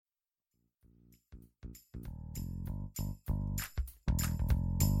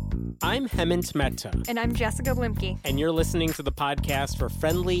I'm Hemant Mehta. And I'm Jessica Blimke. And you're listening to the podcast for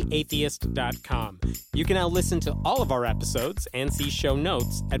FriendlyAtheist.com. You can now listen to all of our episodes and see show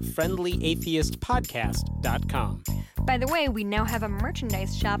notes at FriendlyAtheistPodcast.com. By the way, we now have a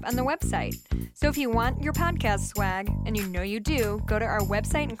merchandise shop on the website. So if you want your podcast swag, and you know you do, go to our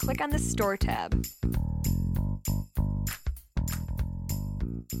website and click on the store tab.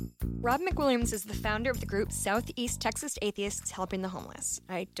 Rob McWilliams is the founder of the group Southeast Texas Atheists Helping the Homeless.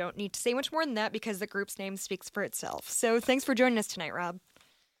 I don't need to say much more than that because the group's name speaks for itself. So thanks for joining us tonight, Rob.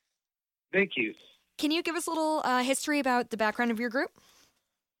 Thank you. Can you give us a little history about the background of your group?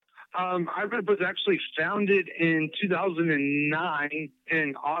 Our group was actually founded in 2009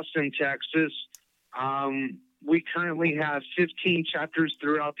 in Austin, Texas. We currently have 15 chapters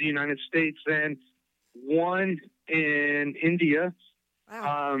throughout the United States and one in India.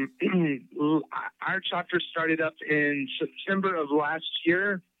 Wow. Our chapter started up in September of last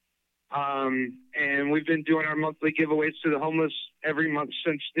year, and we've been doing our monthly giveaways to the homeless every month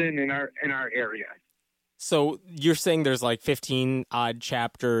since then in our area. So you're saying there's like 15 odd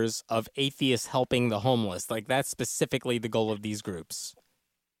chapters of atheists helping the homeless. Like that's specifically the goal of these groups.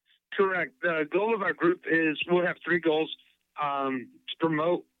 Correct. The goal of our group is we'll have three goals: to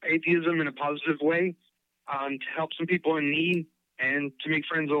promote atheism in a positive way, to help some people in need, and to make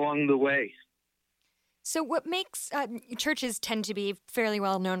friends along the way. So what makes churches tend to be fairly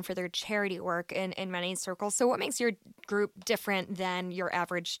well known for their charity work in many circles. So what makes your group different than your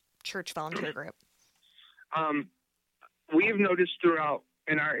average church volunteer group? We have noticed throughout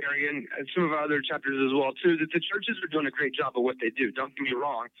in our area and some of our other chapters as well, too, that the churches are doing a great job of what they do. Don't get me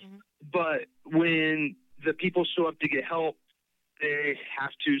wrong. Mm-hmm. But when the people show up to get help, they have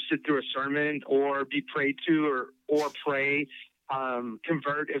to sit through a sermon or be prayed to or pray.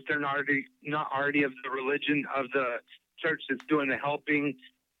 Convert if they're not already of the religion of the church that's doing the helping.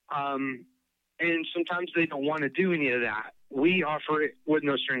 And sometimes they don't want to do any of that. We offer it with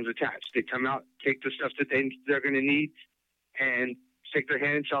no strings attached. They come out, take the stuff that they're going to need, and shake their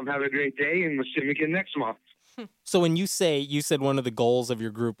hand and tell them have a great day, and we'll see them again next month. So when you said one of the goals of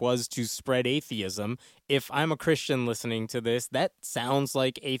your group was to spread atheism, if I'm a Christian listening to this, that sounds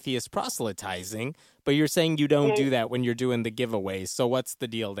like atheist proselytizing, but you're saying you don't do that when you're doing the giveaways. So what's the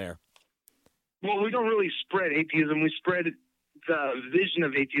deal there? Well, we don't really spread atheism. We spread the vision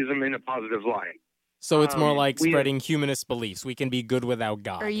of atheism in a positive light. So it's more like spreading humanist beliefs. We can be good without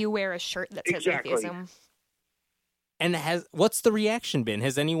God. Or you wear a shirt that says atheism. And what's the reaction been?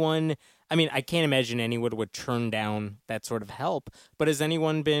 Has anyone, I mean, I can't imagine anyone would turn down that sort of help, but has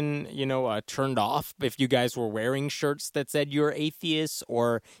anyone been, turned off if you guys were wearing shirts that said you're atheists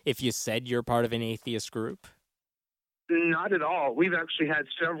or if you said you're part of an atheist group? Not at all. We've actually had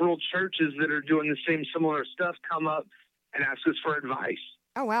several churches that are doing the same similar stuff come up and ask us for advice.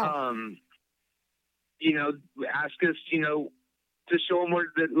 Oh, wow. Ask us, to show them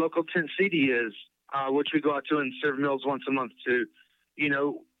where the local tent city is. Which we go out to and serve meals once a month to.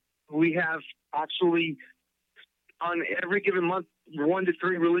 We have actually on every given month 1 to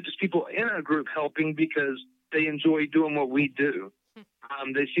 3 religious people in our group helping because they enjoy doing what we do.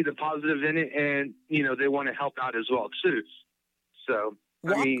 They see the positive in it, and they want to help out as well too. So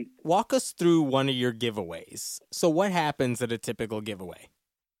walk us through one of your giveaways. So what happens at a typical giveaway?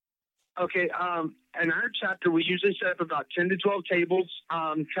 Okay, in our chapter we usually set up about 10 to 12 tables,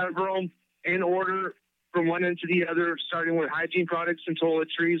 cover them in order from one end to the other, starting with hygiene products and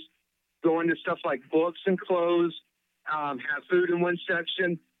toiletries, go into stuff like books and clothes, have food in one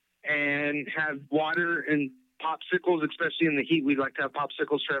section, and have water and popsicles, especially in the heat. We'd like to have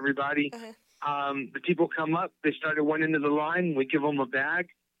popsicles for everybody. Uh-huh. The people come up, they start at one end of the line, we give them a bag.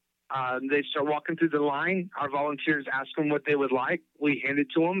 They start walking through the line. Our volunteers ask them what they would like. We hand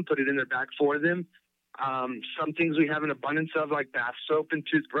it to them, put it in their bag for them. Some things we have an abundance of, like bath soap and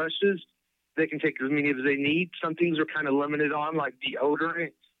toothbrushes. They can take as many as they need. Some things are kind of limited on, like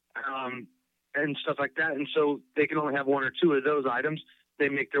deodorant and stuff like that. And so they can only have 1 or 2 of those items. They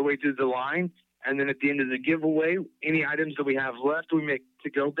make their way through the line. And then at the end of the giveaway, any items that we have left, we make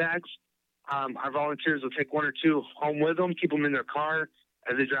to-go bags. Our volunteers will take 1 or 2 home with them, keep them in their car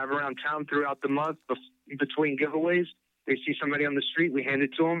as they drive around town throughout the month between giveaways. They see somebody on the street, we hand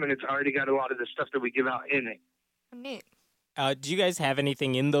it to them, and it's already got a lot of the stuff that we give out in it. Neat. Do you guys have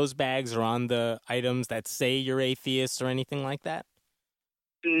anything in those bags or on the items that say you're atheists or anything like that?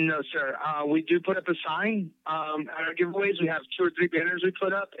 No, sir. We do put up a sign. At our giveaways, we have 2 or 3 banners we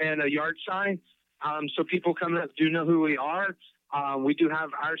put up and a yard sign. So people coming up do know who we are. We do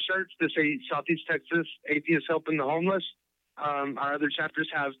have our shirts that say Southeast Texas Atheists Helping the Homeless. Our other chapters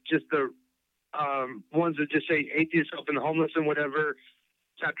have just the ones that just say Atheists Helping the Homeless and whatever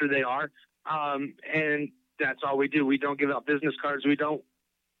chapter they are. And that's all we do. We don't give out business cards. We don't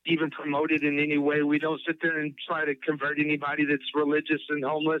even promote it in any way. We don't sit there and try to convert anybody that's religious and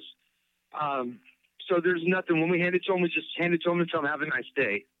homeless. So there's nothing. When we hand it to them, we just hand it to them and tell them, have a nice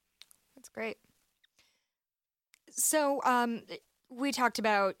day. That's great. So we talked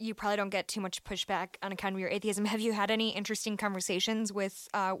about you probably don't get too much pushback on account of your atheism. Have you had any interesting conversations with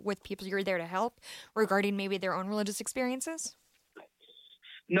people you're there to help regarding maybe their own religious experiences?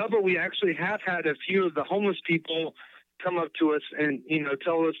 No, but we actually have had a few of the homeless people come up to us and,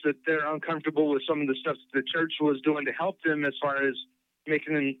 tell us that they're uncomfortable with some of the stuff that the church was doing to help them, as far as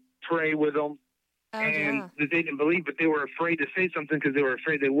making them pray with them. And that they didn't believe, but they were afraid to say something because they were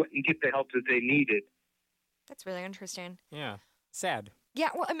afraid they wouldn't get the help that they needed. That's really interesting. Yeah. Sad. Yeah,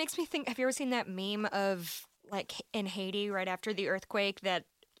 well, it makes me think, have you ever seen that meme of, like, in Haiti right after the earthquake that,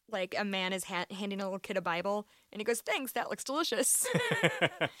 like, a man is handing a little kid a Bible, and he goes, thanks, that looks delicious.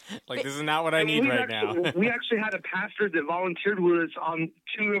 Like, this is not what I need right now. We actually had a pastor that volunteered with us on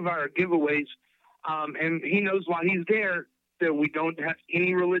 2 of our giveaways, and he knows while he's there that we don't have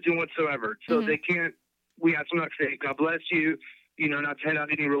any religion whatsoever. So they can't, we ask them not to say, God bless you, not to hand out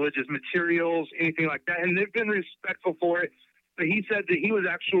any religious materials, anything like that. And they've been respectful for it. But he said that he was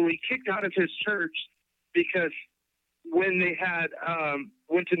actually kicked out of his church because when they had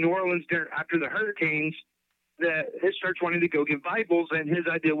went to New Orleans after the hurricanes, that his church wanted to go give Bibles, and his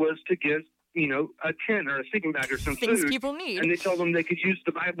idea was to give, a tent or a sleeping bag or some things food. People need. And they told them they could use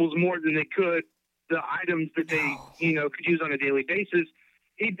the Bibles more than they could the items that they, could use on a daily basis.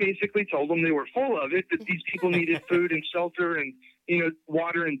 He basically told them they were full of it, that these people needed food and shelter and,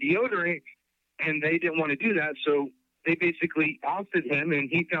 water and deodorant, and they didn't want to do that. So they basically ousted him, and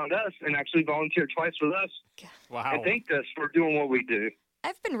he found us and actually volunteered twice with us. Wow. And thanked us for doing what we do.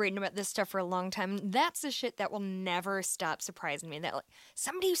 I've been reading about this stuff for a long time. That's the shit that will never stop surprising me. That, like,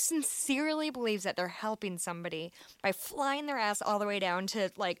 somebody who sincerely believes that they're helping somebody by flying their ass all the way down to,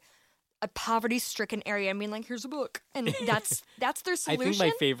 like, a poverty-stricken area. I mean, like, here's a book. And that's their solution? I think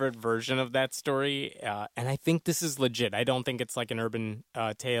my favorite version of that story, and I think this is legit. I don't think it's like an urban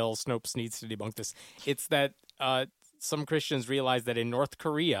tale. Snopes needs to debunk this. It's that some Christians realize that in North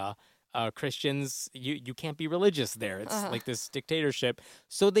Korea, Christians, you can't be religious there. It's like this dictatorship.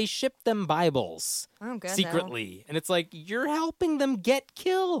 So they ship them Bibles secretly. And it's like, you're helping them get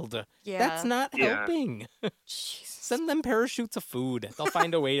killed. Yeah. That's not helping. Send them parachutes of food. They'll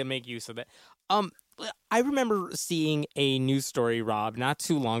find a way to make use of it. I remember seeing a news story, Rob, not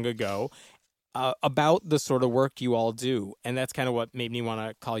too long ago, about the sort of work you all do. And that's kind of what made me want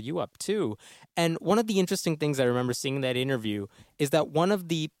to call you up, too. And one of the interesting things I remember seeing in that interview is that one of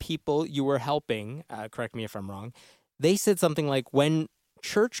the people you were helping, correct me if I'm wrong, they said something like, when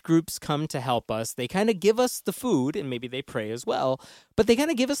church groups come to help us, they kind of give us the food, and maybe they pray as well, but they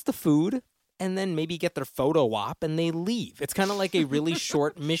kind of give us the food and then maybe get their photo op and they leave. It's kind of like a really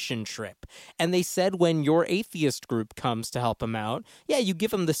short mission trip. And they said when your atheist group comes to help them out, yeah, you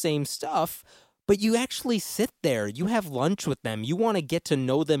give them the same stuff, but you actually sit there. You have lunch with them. You want to get to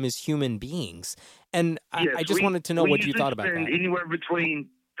know them as human beings. And yes, I just wanted to know what you thought about that. We spend anywhere between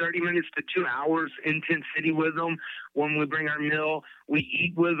 30 minutes to 2 hours in Tent City with them. When we bring our meal, we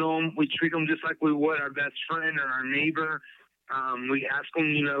eat with them. We treat them just like we would our best friend or our neighbor. We ask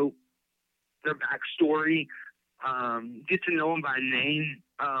them, their backstory, get to know them by name.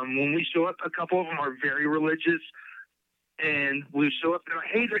 When we show up, a couple of them are very religious, and we show up, they're like,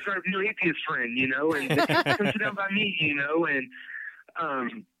 hey, there's our new atheist friend, and come sit down by me, and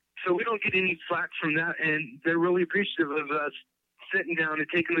so we don't get any flack from that, and they're really appreciative of us sitting down and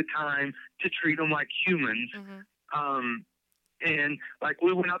taking the time to treat them like humans. And like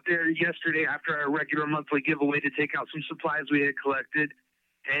we went out there yesterday after our regular monthly giveaway to take out some supplies we had collected.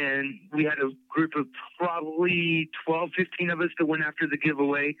 And we had a group of probably 12, 15 of us that went after the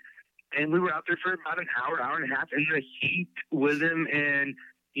giveaway. And we were out there for about an hour, hour and a half in the heat with them and,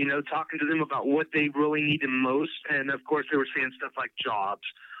 talking to them about what they really needed most. And, of course, they were saying stuff like jobs,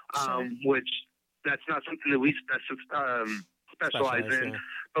 which that's not something that we specialize in. Yeah.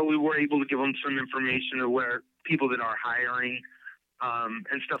 But we were able to give them some information of where people that are hiring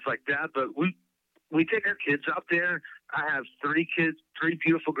and stuff like that. But we take our kids out there. I have 3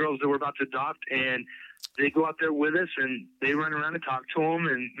 beautiful girls that we're about to adopt, and they go out there with us, and they run around and talk to them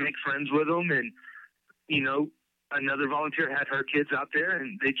and make friends with them. And, another volunteer had her kids out there,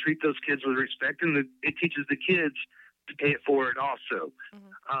 and they treat those kids with respect, and it teaches the kids to pay it forward also.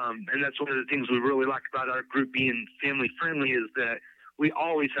 And that's one of the things we really like about our group being family-friendly is that we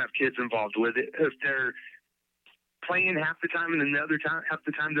always have kids involved with it. If they're playing half the time, and then half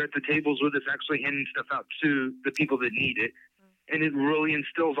the time they're at the tables with us actually handing stuff out to the people that need it. and it really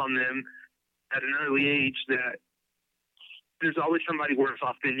instills on them at an early age that there's always somebody worse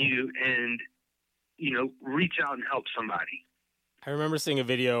off than you, and, reach out and help somebody. I remember seeing a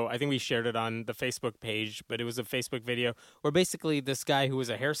video, I think we shared it on the Facebook page, but it was a Facebook video where basically this guy who was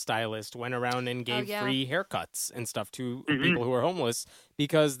a hairstylist went around and gave free haircuts and stuff to people who are homeless,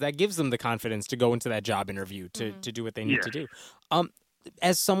 because that gives them the confidence to go into that job interview to do what they need to do.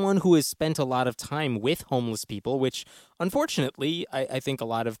 As someone who has spent a lot of time with homeless people, which unfortunately I think a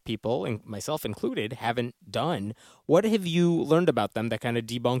lot of people, and myself included, haven't done, what have you learned about them that kind of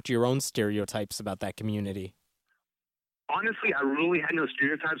debunked your own stereotypes about that community? Honestly, I really had no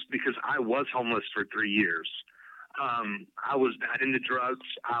stereotypes because I was homeless for 3 years. I was bad into drugs.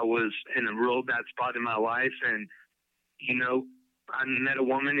 I was in a real bad spot in my life. And, I met a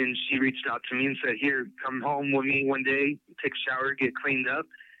woman and she reached out to me and said, here, come home with me one day, take a shower, get cleaned up.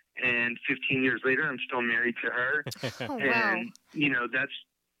 And 15 years later, I'm still married to her. Oh, and,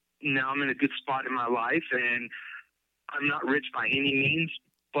 now I'm in a good spot in my life. And I'm not rich by any means,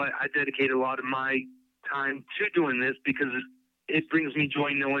 but I dedicate a lot of my time to doing this because it brings me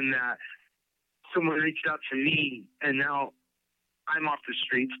joy knowing that someone reached out to me and now I'm off the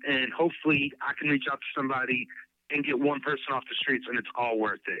streets, and hopefully I can reach out to somebody and get one person off the streets, and it's all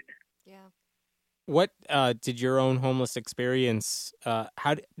worth it. Yeah. What did your own homeless experience,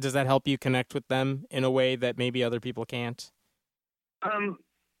 how does that help you connect with them in a way that maybe other people can't?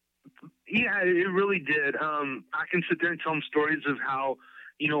 Yeah, it really did. I can sit there and tell them stories of how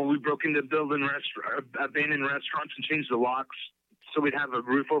we broke into abandoned restaurants and changed the locks so we'd have a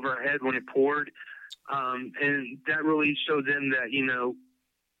roof over our head when it poured. And that really showed them that,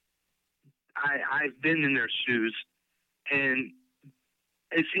 I've been in their shoes. And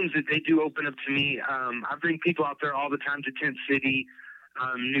it seems that they do open up to me. I bring people out there all the time to Tent City,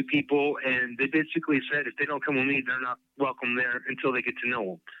 new people, and they basically said if they don't come with me, they're not welcome there until they get to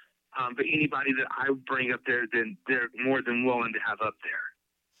know them. But anybody that I bring up there, then they're more than willing to have up there.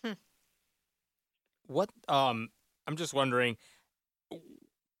 What I'm just wondering,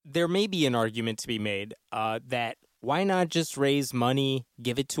 there may be an argument to be made that why not just raise money,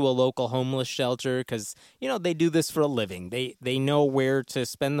 give it to a local homeless shelter? Because, they do this for a living. They know where to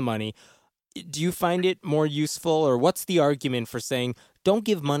spend the money. Do you find it more useful, or what's the argument for saying don't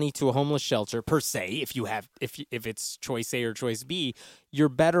give money to a homeless shelter per se? If it's choice A or choice B, you're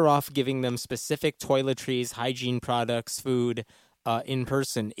better off giving them specific toiletries, hygiene products, food, in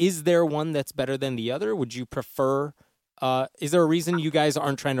person. Is there one that's better than the other? Would you prefer, is there a reason you guys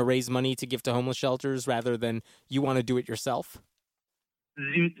aren't trying to raise money to give to homeless shelters rather than you want to do it yourself?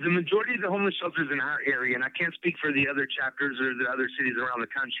 The majority of the homeless shelters in our area, and I can't speak for the other chapters or the other cities around the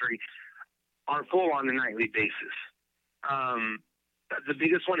country, are full on a nightly basis. The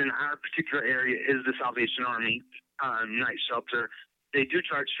biggest one in our particular area is the Salvation Army night shelter. They do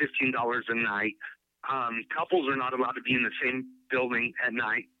charge $15 a night. Couples are not allowed to be in the same building at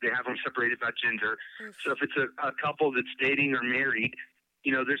night. They have them separated by gender. So if it's a couple that's dating or married,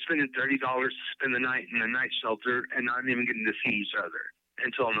 they're spending $30 to spend the night in the night shelter and not even getting to see each other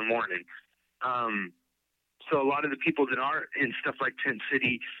until in the morning. So a lot of the people that are in stuff like Tent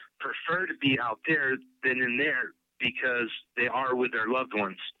City prefer to be out there than in there because they are with their loved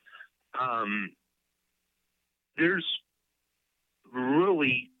ones. There's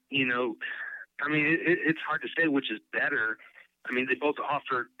really, it's hard to say which is better. They both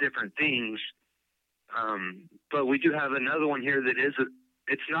offer different things. But we do have another one here that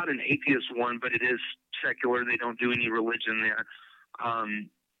it's not an atheist one, but it is secular. They don't do any religion there.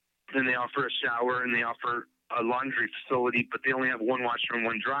 And they offer a shower and they offer a laundry facility, but they only have one washer and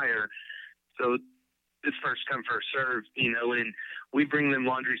one dryer. So it's first come, first serve, and we bring them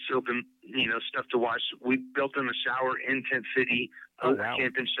laundry soap and, stuff to wash. We built them a shower in Tent City, a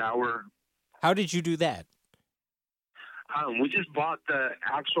camping shower. How did you do that? We just bought the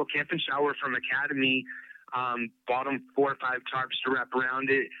actual camping shower from Academy, bought them 4 or 5 tarps to wrap around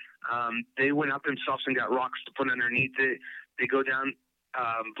it. They went up themselves and got rocks to put underneath it. They go down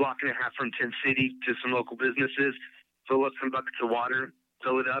block and a half from Tent City to some local businesses, fill up some buckets of water,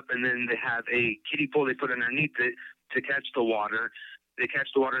 fill it up, and then they have a kiddie pool they put underneath it to catch the water. They catch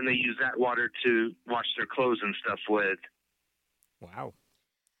the water and they use that water to wash their clothes and stuff with. Wow.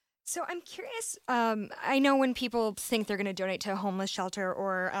 So I'm curious, I know when people think they're going to donate to a homeless shelter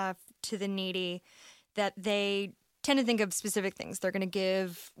or to the needy, that they tend to think of specific things. They're going to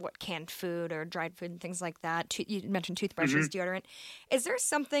give, canned food or dried food and things like that. You mentioned toothbrushes, deodorant. Is there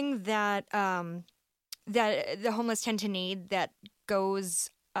something that that the homeless tend to need that goes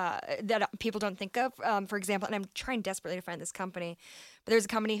that people don't think of. For example, and I'm trying desperately to find this company, but there's a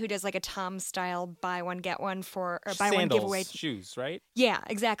company who does like a Tom-style buy one get one or buy one Sandals, giveaway. shoes, right? Yeah,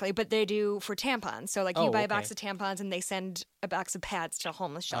 exactly. But they do for tampons. So like you buy a okay. box of tampons and they send a box of pads to a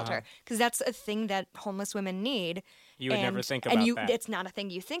homeless shelter because that's a thing that homeless women need. You would never think about that. It's not a thing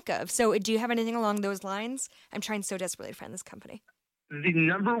you think of. So do you have anything along those lines? I'm trying so desperately to find this company. The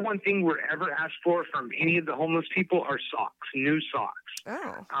number one thing we're ever asked for from any of the homeless people are socks, new socks.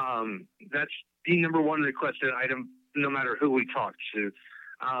 Oh. That's the number one requested item, no matter who we talk to.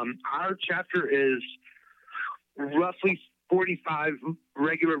 Our chapter is roughly 45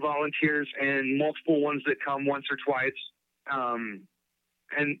 regular volunteers and multiple ones that come once or twice, and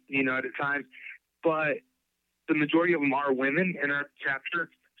at a time. But the majority of them are women in our chapter.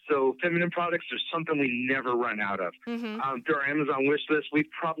 So feminine products are something we never run out of. Mm-hmm. Through our Amazon wish list, we've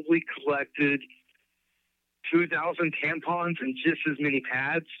probably collected 2,000 tampons and just as many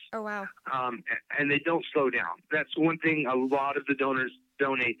pads. Oh, wow. And they don't slow down. That's one thing a lot of the donors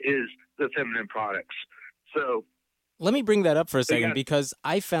donate is the feminine products. So let me bring that up for a second because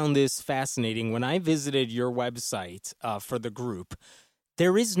I found this fascinating. When I visited your website for the group,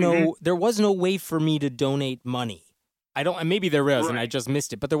 there was no way for me to donate money. Maybe there is, and I just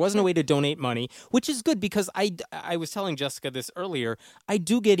missed it, but there was no way to donate money, which is good because I was telling Jessica this earlier. I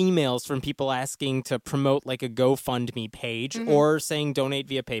do get emails from people asking to promote like a GoFundMe page or saying donate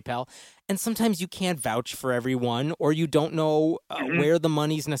via PayPal. And sometimes you can't vouch for everyone or you don't know where the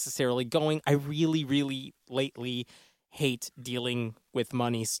money's necessarily going. I really, really lately hate dealing with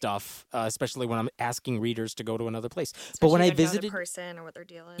money stuff, especially when I'm asking readers to go to another place. But when I visited, know the person or what their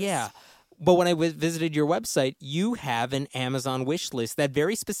deal is. Yeah. But when I visited your website, you have an Amazon wish list that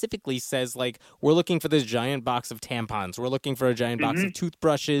very specifically says, like, we're looking for this giant box of tampons. We're looking for a giant box of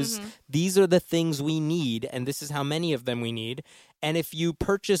toothbrushes. These are the things we need, and this is how many of them we need. And if you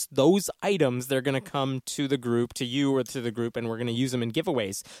purchase those items, they're going to come to the group, to you or to the group, and we're going to use them in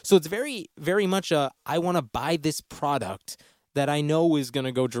giveaways. So it's very, very much I want to buy this product that I know is going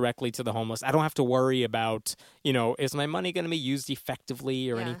to go directly to the homeless. I don't have to worry about, is my money going to be used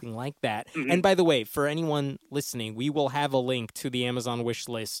effectively or anything like that. And by the way, for anyone listening, we will have a link to the Amazon wish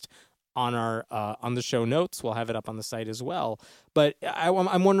list on our on the show notes. We'll have it up on the site as well. But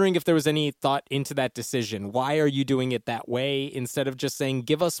I'm wondering if there was any thought into that decision. Why are you doing it that way instead of just saying,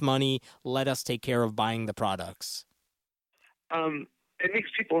 give us money, let us take care of buying the products? It makes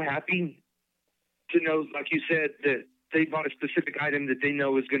people happy to know, like you said, that they bought a specific item that they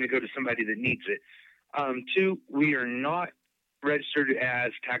know is going to go to somebody that needs it. Two, we are not registered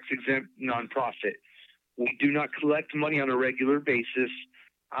as tax-exempt nonprofit. We do not collect money on a regular basis.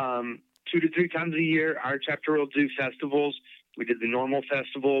 2 to 3 times a year, our chapter will do festivals. We did the Normal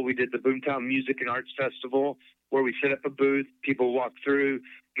Festival. We did the Boomtown Music and Arts Festival, where we set up a booth. People walk through,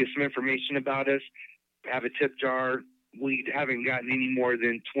 get some information about us, have a tip jar. We haven't gotten any more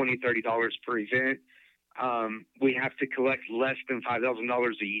than $20, $30 per event. We have to collect less than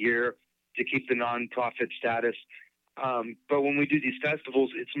 $5,000 a year to keep the nonprofit status. But when we do these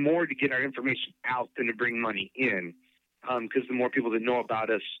festivals, it's more to get our information out than to bring money in. Because the more people that know about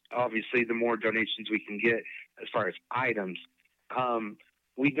us, obviously, the more donations we can get as far as items.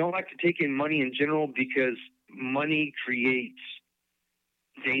 We don't like to take in money in general because money creates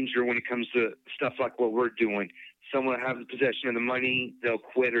danger when it comes to stuff like what we're doing. Someone will have the possession of the money, they'll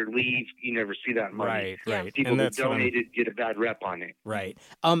quit or leave. You never see that money. Right. People that donate it get a bad rep on it. Right.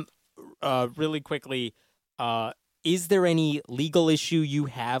 Really quickly, is there any legal issue you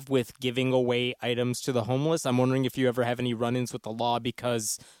have with giving away items to the homeless? I'm wondering if you ever have any run-ins with the law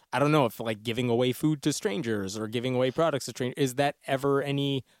because, I don't know, if like giving away food to strangers or giving away products to strangers, is that ever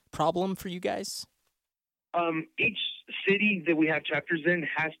any problem for you guys? Each city that we have chapters in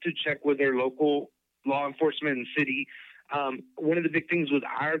has to check with their local law enforcement and city. One of the big things with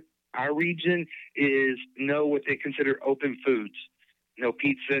our region is know what they consider open foods. No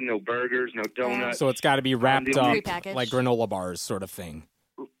pizza, no burgers, no donuts. So it's got to be wrapped up prepackaged, like granola bars sort of thing.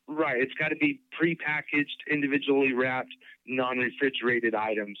 Right. It's got to be prepackaged, individually wrapped, non-refrigerated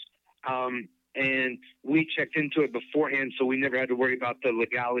items. And we checked into it beforehand, so we never had to worry about the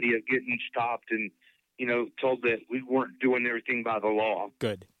legality of getting stopped and, told that we weren't doing everything by the law.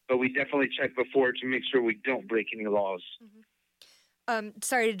 Good. But we definitely check before to make sure we don't break any laws.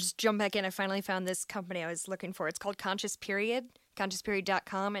 Sorry to just jump back in. I finally found this company I was looking for. It's called Conscious Period,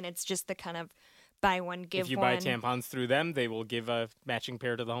 consciousperiod.com, and it's just the kind of buy one, give one. If you buy tampons through them, they will give a matching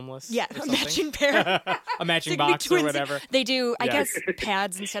pair to the homeless? Yeah, a matching pair. A matching box or whatever. They do, I guess,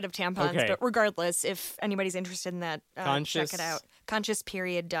 pads instead of tampons, but regardless, if anybody's interested in that, check it out.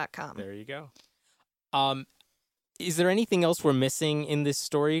 Consciousperiod.com. There you go. is there anything else we're missing in this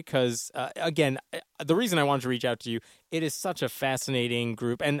story? Because, again, the reason I wanted to reach out to you, it is such a fascinating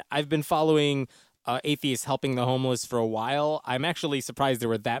group. And I've been following Atheists Helping the Homeless for a while. I'm actually surprised there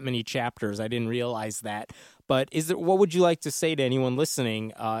were that many chapters. I didn't realize that. But what would you like to say to anyone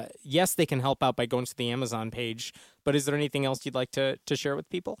listening? Yes, they can help out by going to the Amazon page, but is there anything else you'd like to share with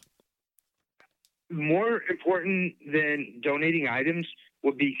people? More important than donating items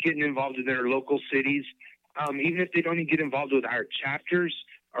would be getting involved in their local cities. Even if they don't even get involved with our chapters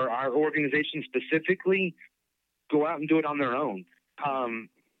or our organization specifically, go out and do it on their own.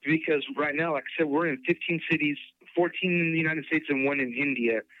 Because right now, like I said, we're in 15 cities, 14 in the United States and 1 in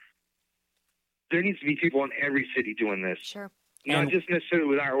India. There needs to be people in every city doing this. Sure. Not just necessarily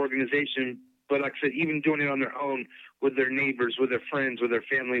with our organization, but like I said, even doing it on their own with their neighbors, with their friends, with their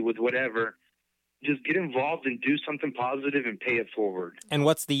family, with whatever. Just get involved and do something positive and pay it forward. And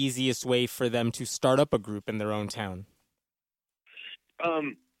what's the easiest way for them to start up a group in their own town?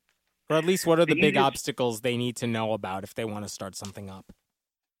 Or at least what are the big obstacles they need to know about if they want to start something up?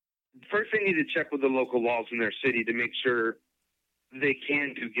 First, they need to check with the local laws in their city to make sure they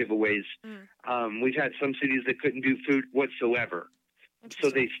can do giveaways. We've had some cities that couldn't do food whatsoever. So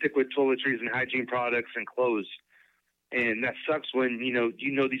they stick with toiletries and hygiene products and clothes. And that sucks when, you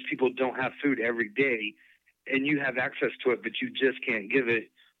know these people don't have food every day and you have access to it, but you just can't give it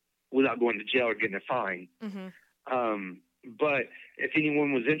without going to jail or getting a fine. But if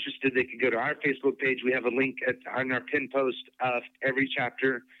anyone was interested, they could go to our Facebook page. We have a link on our pin post of every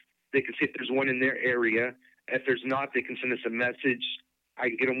chapter. They can see if there's one in their area. If there's not, they can send us a message. I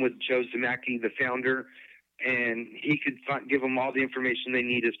can get them with Joe Zemacki, the founder, and he could give them all the information they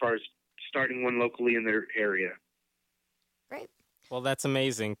need as far as starting one locally in their area. Great. Well, that's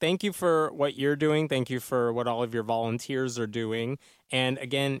amazing. Thank you for what you're doing. Thank you for what all of your volunteers are doing. And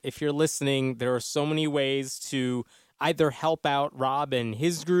again, if you're listening, there are so many ways to either help out Rob and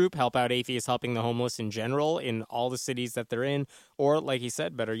his group, help out Atheists Helping the Homeless in general in all the cities that they're in, or like he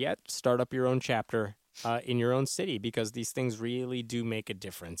said, better yet, start up your own chapter in your own city, because these things really do make a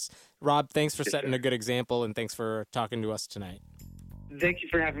difference. Rob, thanks for setting a good example, and thanks for talking to us tonight. Thank you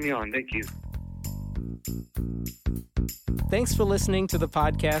for having me on. Thank you. Thanks for listening to the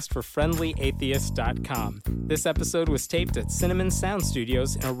podcast for FriendlyAtheist.com. This episode was taped at Cinnamon Sound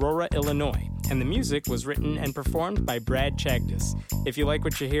Studios in Aurora, Illinois, and the music was written and performed by Brad Chagdis. If you like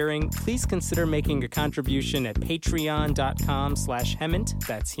what you're hearing, please consider making a contribution at patreon.com/Hemant,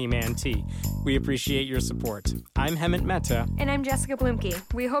 that's He-Man T. We appreciate your support. I'm Hemant Mehta. And I'm Jessica Blumke.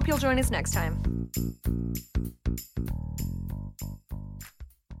 We hope you'll join us next time.